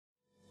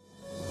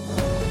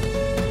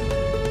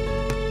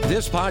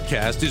This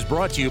podcast is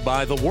brought to you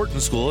by the Wharton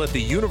School at the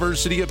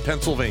University of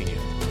Pennsylvania.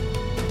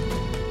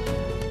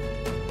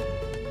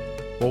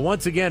 Well,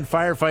 once again,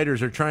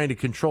 firefighters are trying to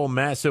control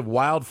massive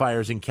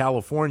wildfires in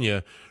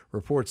California.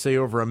 Reports say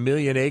over 1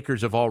 million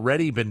acres have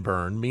already been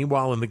burned.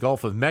 Meanwhile, in the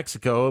Gulf of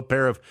Mexico, a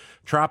pair of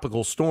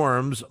tropical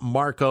storms,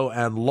 Marco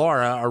and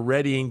Laura, are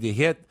readying to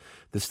hit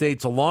the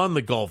states along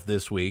the Gulf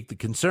this week. The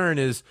concern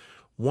is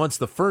once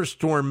the first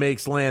storm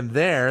makes land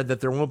there,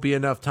 that there won't be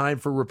enough time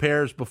for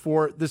repairs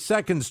before the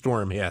second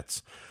storm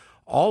hits.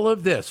 All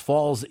of this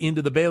falls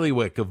into the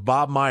bailiwick of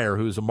Bob Meyer,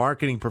 who is a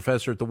marketing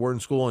professor at the Wharton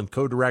School and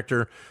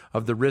co-director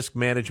of the Risk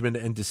Management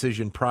and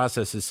Decision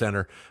Processes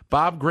Center.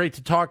 Bob, great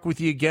to talk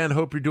with you again.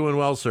 Hope you're doing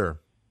well, sir.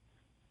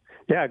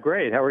 Yeah,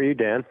 great. How are you,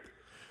 Dan?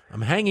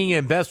 I'm hanging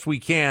in best we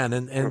can.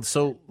 And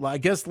so I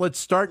guess let's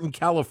start in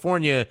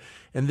California.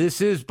 And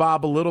this is,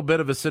 Bob, a little bit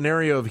of a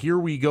scenario of here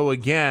we go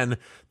again.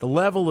 The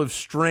level of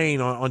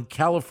strain on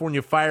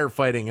California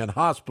firefighting and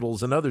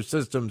hospitals and other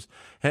systems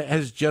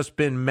has just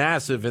been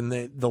massive. And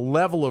the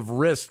level of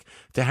risk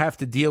to have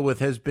to deal with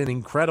has been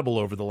incredible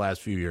over the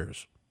last few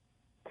years.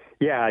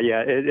 Yeah,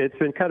 it's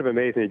been kind of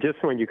amazing.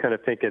 Just when you kind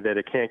of think that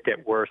it can't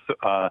get worse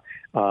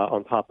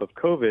on top of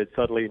COVID,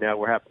 suddenly now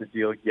we're having to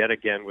deal yet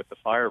again with the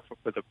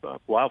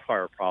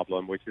wildfire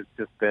problem, which has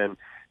just been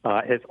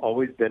has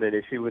always been an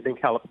issue within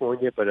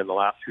California, but in the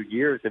last 2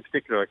 years, in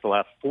particular, like the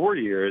last 4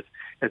 years,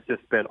 has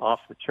just been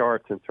off the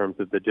charts in terms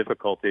of the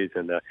difficulties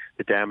and the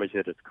damage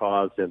that it's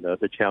caused and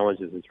the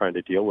challenges in trying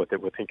to deal with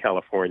it within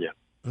California.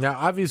 Now,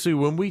 obviously,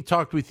 when we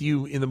talked with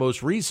you in the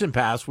most recent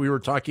past, we were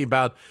talking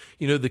about,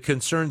 the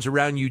concerns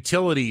around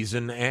utilities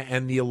and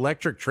the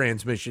electric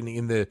transmission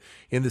in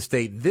the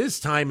state. This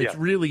time, it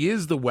really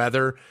is the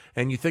weather,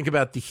 and you think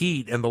about the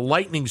heat and the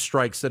lightning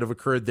strikes that have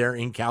occurred there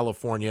in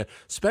California,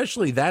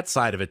 especially that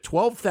side of it.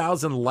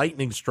 12,000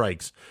 lightning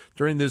strikes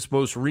during this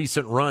most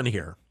recent run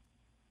here.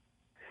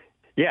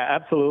 Yeah,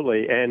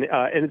 absolutely. And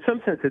in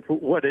some sense, it's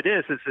what it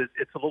is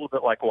it's a little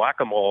bit like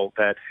whack-a-mole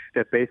that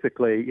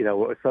basically,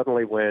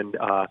 suddenly when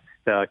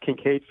the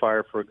Kincade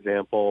fire, for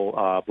example,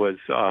 was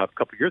a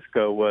couple years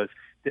ago, was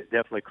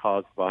definitely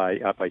caused by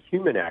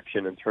human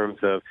action in terms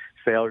of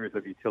failures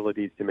of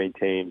utilities to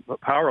maintain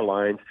power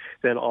lines,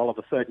 then all of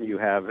a sudden you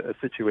have a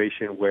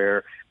situation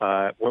where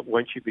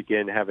once you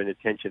begin having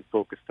attention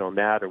focused on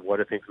that or what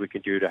are things we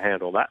can do to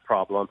handle that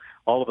problem,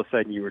 all of a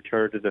sudden you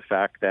return to the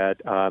fact that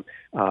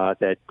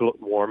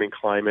warming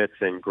climates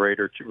and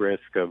greater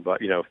risk of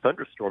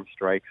thunderstorm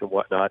strikes and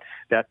whatnot,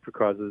 that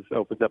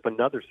opens up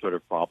another sort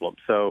of problem.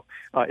 So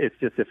it's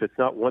just if it's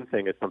not one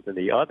thing, it's something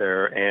the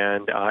other,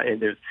 and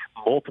there's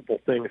multiple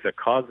things that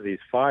cause these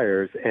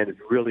fires, and it's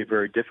really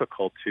very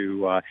difficult to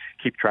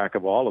keep track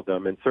of all of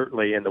them. And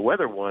certainly in the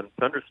weather one,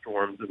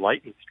 thunderstorms and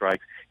lightning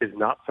strikes is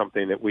not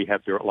something that we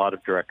have a lot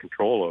of direct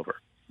control over.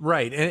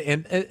 Right.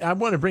 And I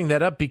want to bring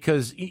that up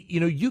because,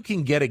 you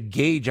can get a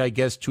gauge, I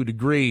guess, to a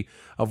degree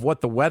of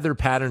what the weather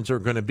patterns are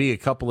going to be a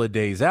couple of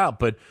days out.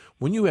 But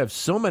when you have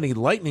so many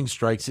lightning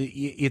strikes,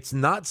 it's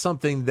not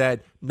something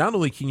that not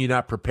only can you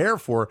not prepare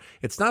for,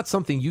 it's not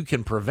something you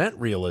can prevent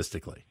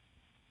realistically.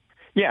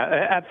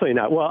 Yeah, absolutely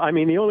not. Well, I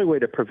mean, the only way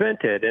to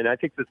prevent it, and I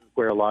think this is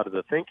where a lot of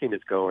the thinking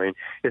is going,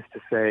 is to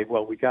say,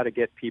 well, we got to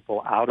get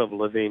people out of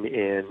living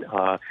in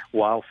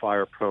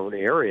wildfire-prone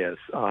areas.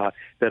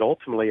 That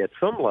ultimately, at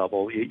some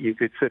level, you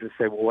could sort of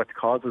say, well, what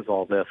causes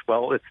all this?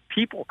 Well, it's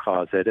people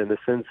cause it in the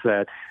sense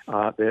that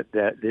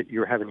that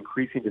you're having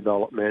increasing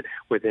development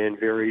within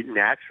very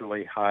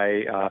naturally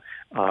high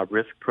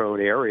risk-prone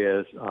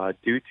areas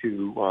due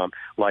to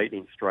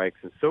lightning strikes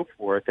and so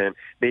forth. And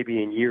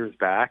maybe in years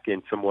back,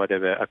 in somewhat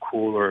of a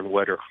cooler and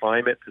wetter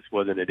climate, this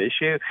wasn't an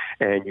issue,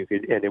 and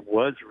it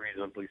was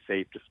reasonably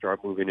safe to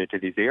start moving into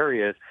these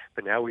areas.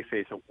 But now we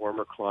face a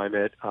warmer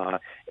climate,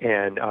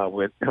 and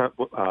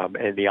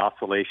the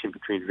oscillation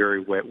between very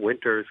wet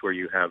winters, where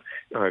you have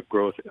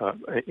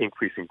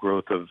increasing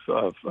growth of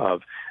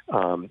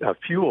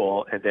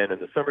fuel, and then in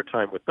the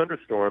summertime with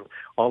thunderstorms,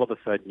 all of a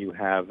sudden you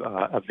have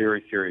a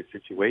very serious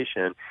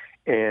situation.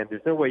 And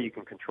there's no way you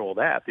can control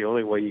that. The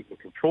only way you can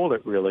control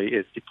it really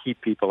is to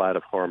keep people out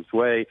of harm's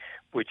way,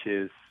 which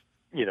is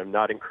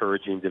not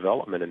encouraging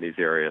development in these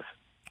areas.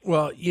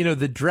 Well,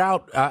 the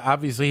drought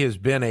obviously has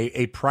been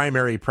a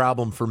primary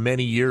problem for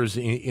many years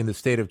in the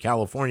state of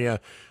California.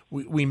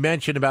 We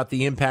mentioned about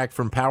the impact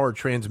from power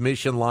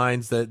transmission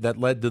lines that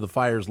led to the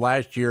fires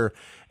last year.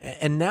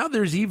 And now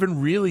there's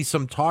even really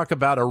some talk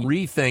about a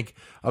rethink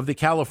of the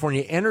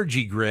California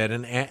energy grid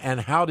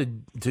and how to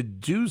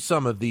do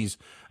some of these,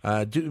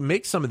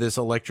 make some of this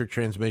electric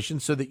transmission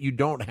so that you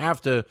don't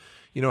have to,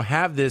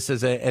 have this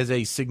as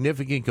a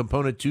significant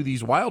component to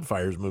these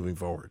wildfires moving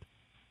forward.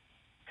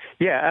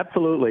 Yeah,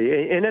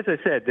 absolutely. And as I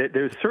said,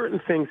 there's certain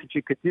things that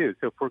you could do.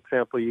 So, for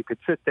example, you could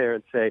sit there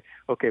and say,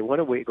 okay, why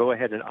don't we go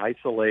ahead and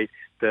isolate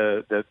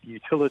the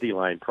utility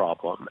line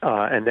problem?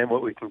 And then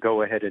what we can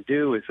go ahead and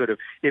do is sort of,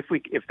 if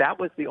that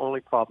was the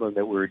only problem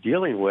that we were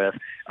dealing with,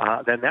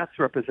 then that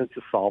represents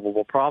a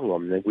solvable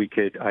problem. Then we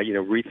could,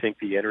 rethink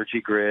the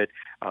energy grid.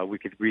 We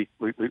could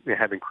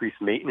have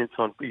increased maintenance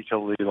on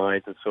utility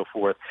lines and so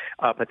forth.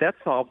 But that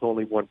solves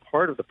only one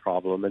part of the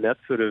problem, and that's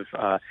sort of,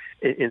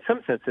 in some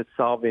sense, it's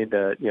solving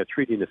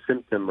treating the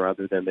symptom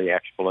rather than the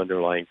actual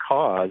underlying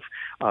cause,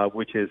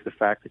 which is the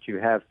fact that you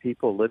have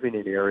people living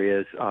in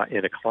areas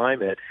in a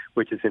climate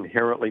which is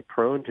inherently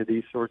prone to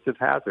these sorts of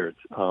hazards.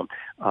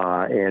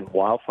 And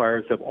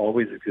wildfires have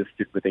always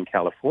existed within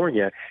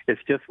California.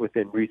 It's just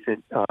within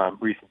recent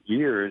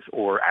years,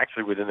 or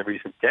actually within the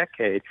recent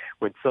decade,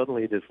 when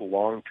suddenly this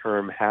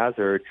long-term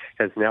hazard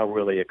has now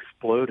really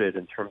exploded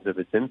in terms of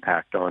its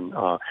impact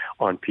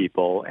on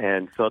people.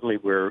 And suddenly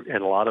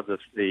and a lot of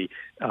the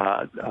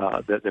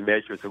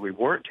measures that we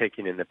weren't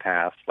taking in the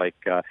past, like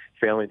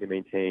failing to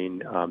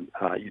maintain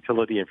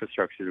utility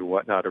infrastructure and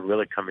whatnot, are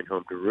really coming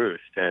home to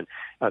roost. And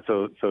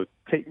so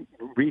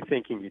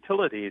rethinking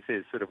utilities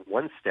is sort of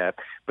one step.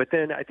 But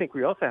then I think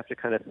we also have to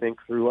kind of think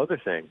through other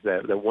things,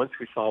 that once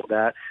we solve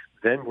that,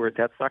 then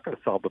that's not going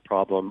to solve the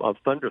problem of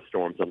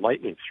thunderstorms and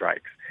lightning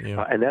strikes.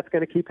 Yeah. And that's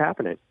going to keep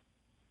happening.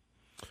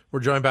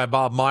 We're joined by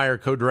Bob Meyer,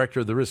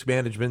 co-director of the Risk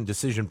Management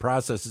Decision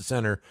Processes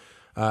Center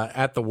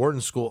at the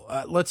Wharton School.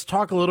 Let's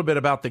talk a little bit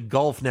about the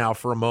Gulf now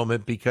for a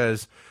moment,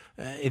 because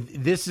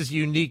this is a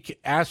unique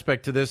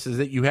aspect to this, is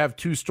that you have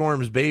two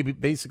storms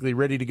basically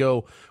ready to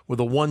go with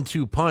a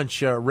 1-2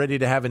 punch, ready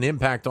to have an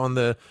impact on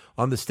the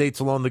states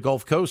along the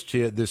Gulf Coast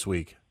this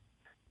week.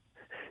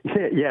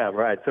 Yeah,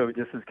 right. So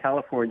just as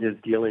California is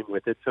dealing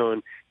with its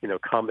own,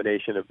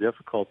 combination of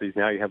difficulties,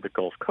 now you have the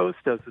Gulf Coast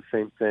does the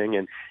same thing.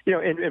 And,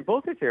 in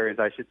both these areas,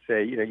 I should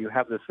say, you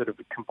have this sort of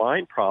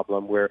combined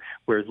problem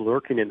whereas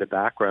lurking in the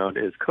background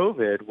is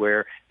COVID,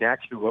 where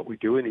naturally what we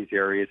do in these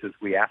areas is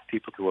we ask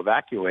people to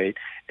evacuate.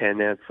 And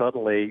then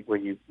suddenly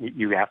when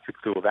you ask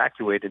people to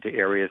evacuate into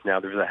areas, now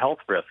there's a health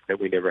risk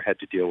that we never had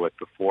to deal with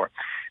before.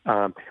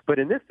 But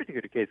in this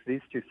particular case,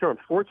 these two storms,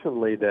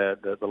 fortunately,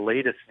 the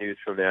latest news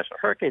from the National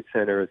Hurricane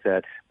Center is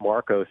that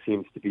Marco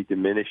seems to be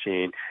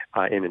diminishing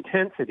in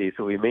intensity,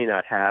 so we may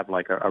not have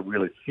like a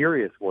really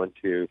serious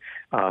 1-2,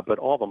 but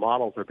all the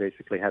models are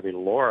basically having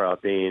Laura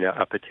being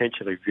a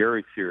potentially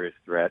very serious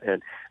threat.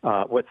 And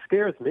what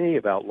scares me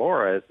about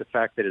Laura is the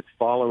fact that it's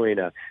following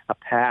a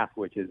path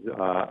which is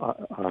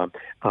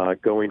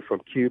going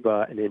from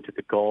Cuba and into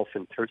the Gulf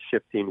and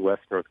shifting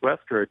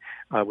west-northwestward,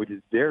 which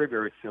is very,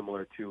 very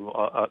similar to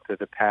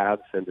the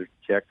paths and the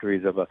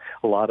trajectories of a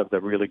lot of the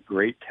really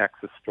great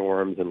Texas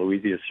storms and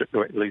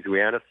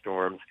Louisiana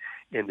storms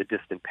in the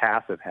distant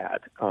past have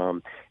had.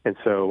 And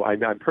so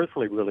I'm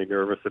personally really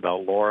nervous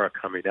about Laura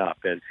coming up.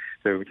 And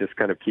so we just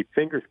kind of keep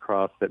fingers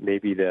crossed that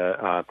maybe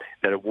that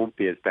it won't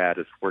be as bad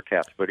as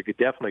forecast, but it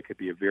definitely could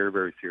be a very,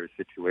 very serious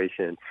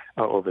situation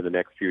over the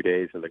next few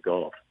days in the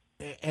Gulf.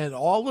 And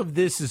all of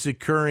this is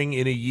occurring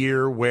in a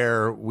year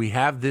where we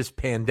have this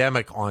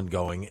pandemic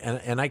ongoing.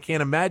 And I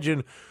can't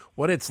imagine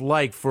what it's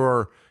like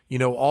for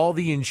all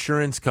the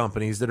insurance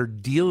companies that are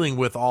dealing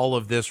with all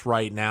of this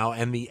right now,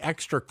 and the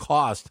extra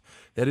cost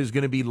that is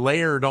going to be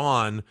layered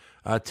on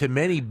to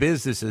many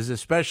businesses,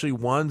 especially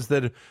ones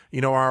that,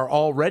 are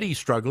already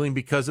struggling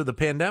because of the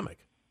pandemic.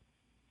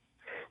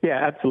 Yeah,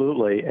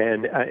 absolutely,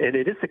 and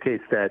it is the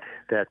case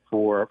that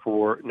for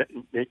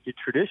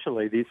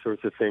traditionally these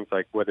sorts of things,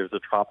 like whether it's a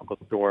tropical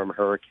storm,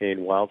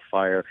 hurricane,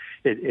 wildfire,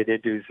 it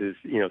induces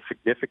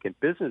significant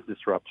business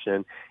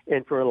disruption,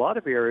 and for a lot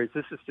of areas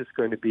this is just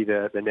going to be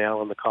the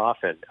nail in the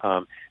coffin.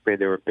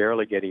 They were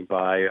barely getting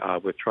by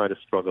with trying to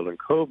struggle in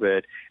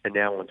COVID, and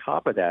now on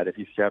top of that, if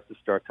you have to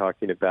start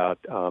talking about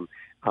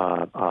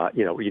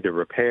either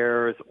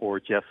repairs or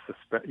just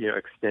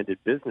extended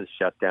business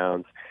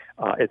shutdowns,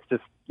 it's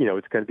just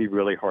it's going to be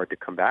really hard to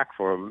come back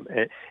from.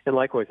 And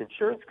likewise,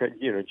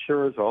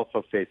 insurers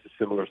also face a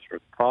similar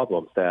sort of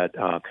problems that,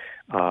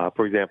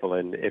 for example,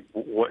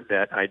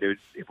 that I know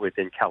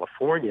within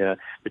California,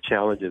 the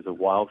challenges of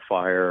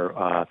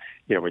wildfire,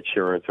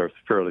 insurance are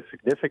fairly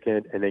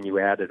significant, and then you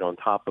add it on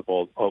top of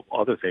all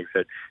other things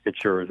that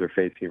insurers are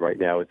facing right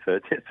now. It's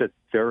a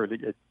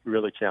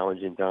really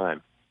challenging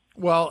time.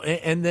 Well,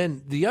 and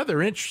then the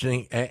other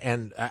interesting,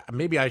 and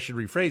maybe I should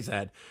rephrase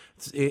that,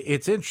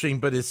 it's interesting,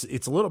 but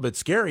it's a little bit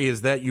scary,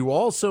 is that you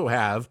also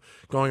have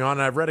going on,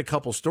 and I've read a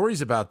couple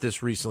stories about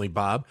this recently,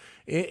 Bob,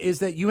 is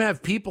that you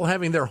have people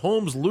having their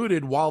homes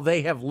looted while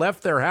they have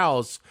left their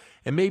house,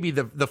 and maybe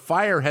the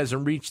fire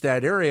hasn't reached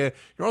that area.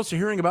 You're also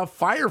hearing about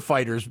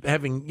firefighters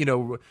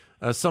having,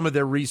 some of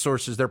their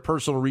resources, their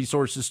personal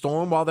resources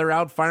stolen while they're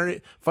out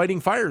fighting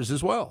fires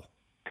as well.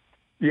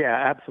 Yeah,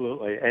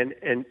 absolutely.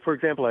 And for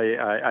example,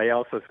 I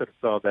also sort of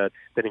saw that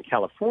in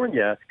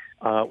California,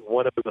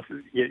 one of this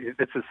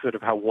is sort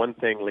of how one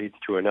thing leads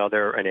to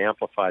another and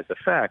amplifies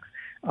effects.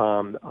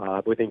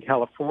 Within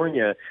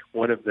California,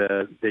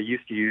 they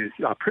used to use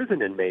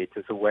prison inmates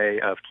as a way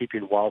of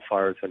keeping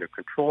wildfires under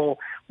control.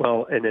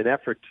 Well, in an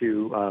effort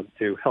to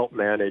help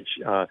manage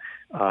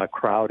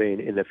crowding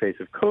in the face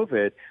of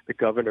COVID, the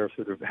governor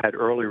sort of had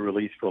early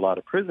release for a lot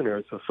of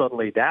prisoners. So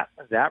suddenly that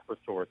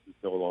resource is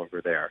no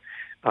longer there.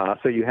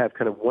 So you have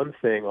kind of one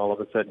thing all of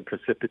a sudden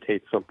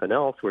precipitates something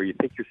else where you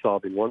think you're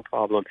solving one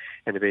problem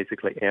and it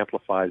basically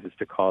amplifies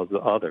to cause the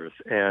others.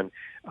 And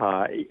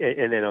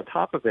then on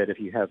top of it, if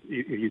you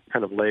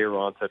kind of layer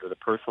on sort of the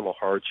personal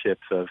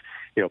hardships of,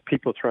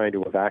 people trying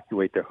to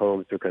evacuate their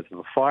homes because of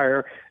a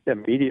fire,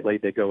 immediately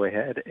they go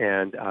ahead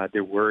and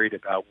they're worried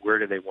about where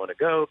do they want to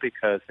go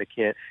because they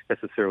can't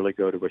necessarily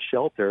go to a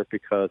shelter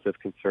because of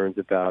concerns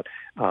about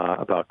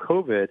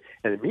COVID.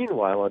 And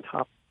meanwhile, on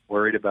top,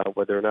 worried about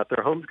whether or not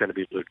their home's going to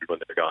be looted when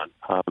they're gone.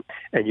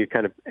 And you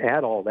kind of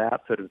add all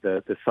that, sort of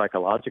the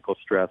psychological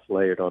stress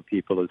layered on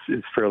people is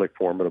fairly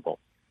formidable.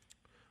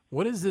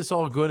 What is this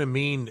all going to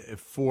mean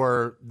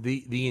for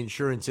the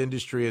insurance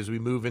industry as we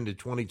move into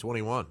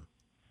 2021?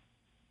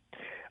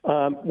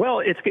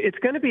 Well, it's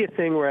going to be a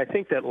thing where I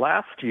think that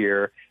last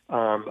year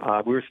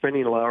we were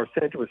spending our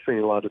center was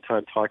spending a lot of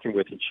time talking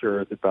with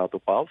insurers about the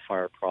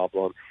wildfire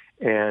problem.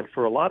 And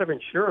for a lot of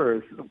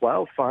insurers,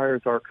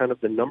 wildfires are kind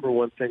of the number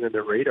one thing on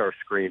their radar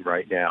screen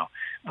right now.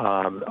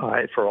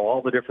 For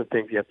all the different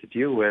things you have to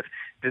deal with,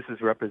 this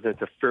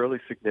represents a fairly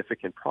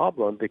significant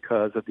problem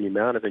because of the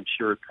amount of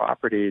insured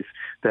properties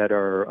that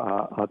are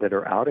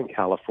out in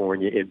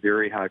California in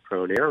very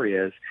high-prone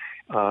areas.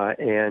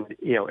 And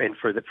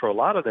for a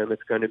lot of them,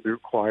 it's going to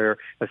require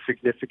a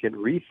significant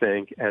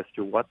rethink as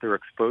to what their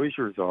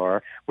exposures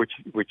are, which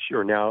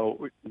are now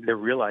they're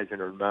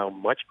realizing are now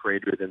much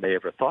greater than they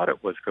ever thought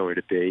it was going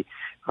to be,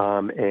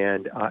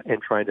 and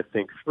trying to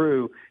think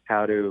through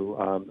how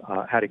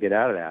to get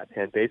out of that.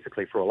 And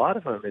basically, for a lot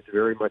of them, it's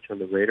very much on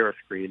the radar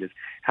screen: is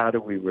how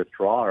do we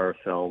withdraw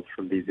ourselves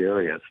from these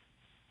areas?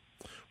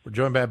 We're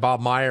joined by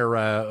Bob Meyer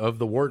of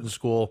the Wharton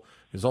School,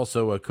 who's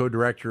also a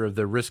co-director of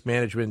the Risk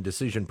Management and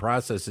Decision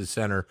Processes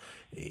Center.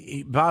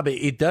 Bob,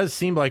 it does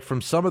seem like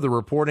from some of the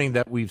reporting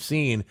that we've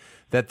seen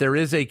that there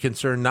is a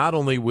concern not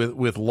only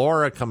with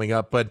Laura coming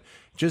up, but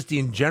just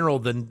in general,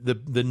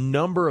 the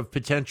number of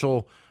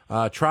potential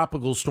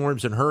tropical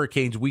storms and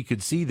hurricanes we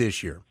could see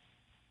this year.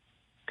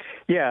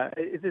 Yeah,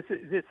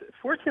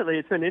 fortunately,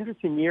 it's an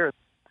interesting year.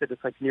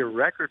 It's like near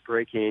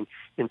record-breaking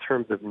in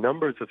terms of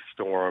numbers of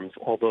storms,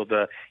 although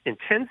the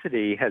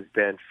intensity has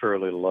been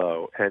fairly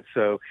low. And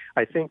so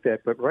I think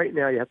but right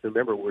now you have to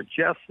remember we're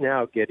just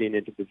now getting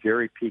into the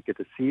very peak of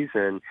the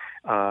season,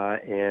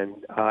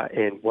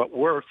 and what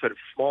were sort of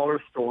smaller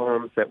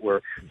storms that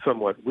were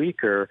somewhat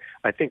weaker.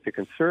 I think the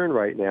concern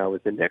right now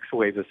is the next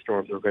wave of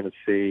storms we're going to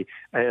see,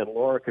 and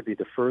Laura could be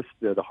the first,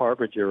 the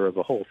harbinger of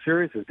a whole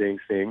series of these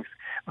things,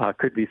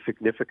 could be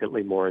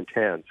significantly more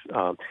intense.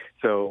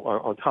 So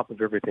on top of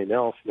everything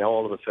else, now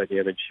all of a sudden you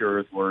have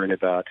insurers worrying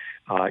about,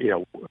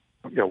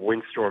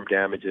 windstorm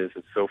damages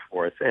and so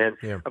forth. And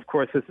of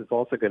course, this is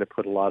also going to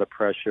put a lot of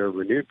pressure,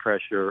 renewed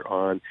pressure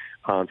on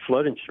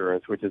flood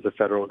insurance, which is a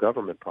federal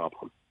government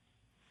problem.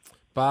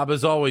 Bob,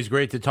 as always,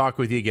 great to talk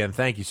with you again.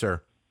 Thank you,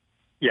 sir.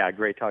 Yeah,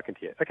 great talking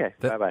to you. Okay,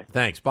 bye-bye.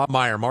 Thanks. Bob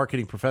Meyer,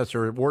 marketing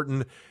professor at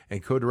Wharton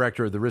and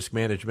co-director of the Risk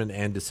Management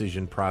and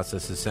Decision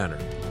Processes Center.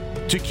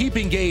 To keep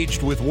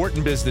engaged with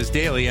Wharton Business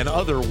Daily and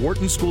other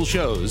Wharton School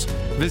shows,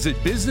 visit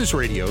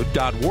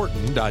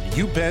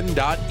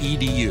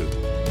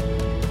businessradio.wharton.upenn.edu.